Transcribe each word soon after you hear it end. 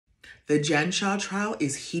The Jen Shah trial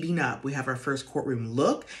is heating up. We have our first courtroom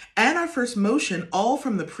look and our first motion, all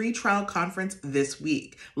from the pre-trial conference this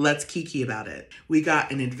week. Let's kiki about it. We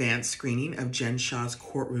got an advanced screening of Jen Shah's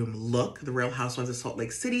courtroom look. The Real Housewives of Salt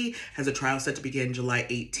Lake City has a trial set to begin July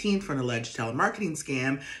 18th for an alleged telemarketing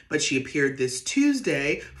scam, but she appeared this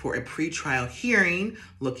Tuesday for a pre-trial hearing,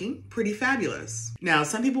 looking pretty fabulous. Now,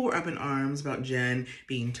 some people were up in arms about Jen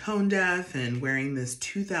being tone deaf and wearing this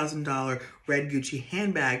 $2,000 red Gucci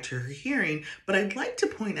handbag to her hearing, but I'd like to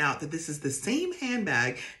point out that this is the same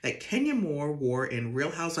handbag that Kenya Moore wore in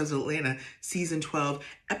Real Housewives of Atlanta season 12,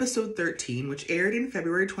 episode 13, which aired in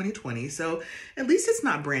February 2020, so at least it's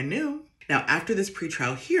not brand new. Now, after this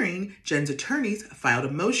pretrial hearing, Jen's attorneys filed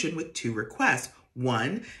a motion with two requests.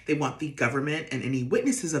 One, they want the government and any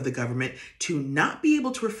witnesses of the government to not be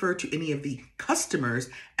able to refer to any of the customers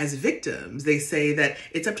as victims. They say that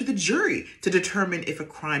it's up to the jury to determine if a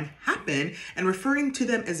crime happened, and referring to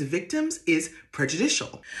them as victims is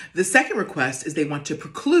prejudicial. The second request is they want to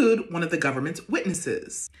preclude one of the government's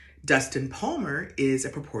witnesses. Dustin Palmer is a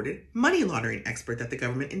purported money laundering expert that the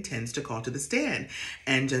government intends to call to the stand.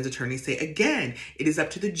 And Jen's attorneys say, again, it is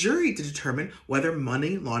up to the jury to determine whether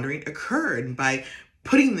money laundering occurred. And by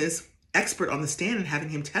putting this expert on the stand and having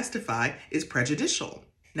him testify is prejudicial.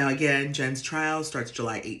 Now, again, Jen's trial starts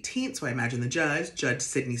July 18th, so I imagine the judge, Judge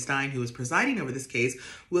Sydney Stein, who is presiding over this case,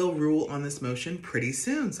 will rule on this motion pretty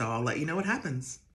soon. So I'll let you know what happens.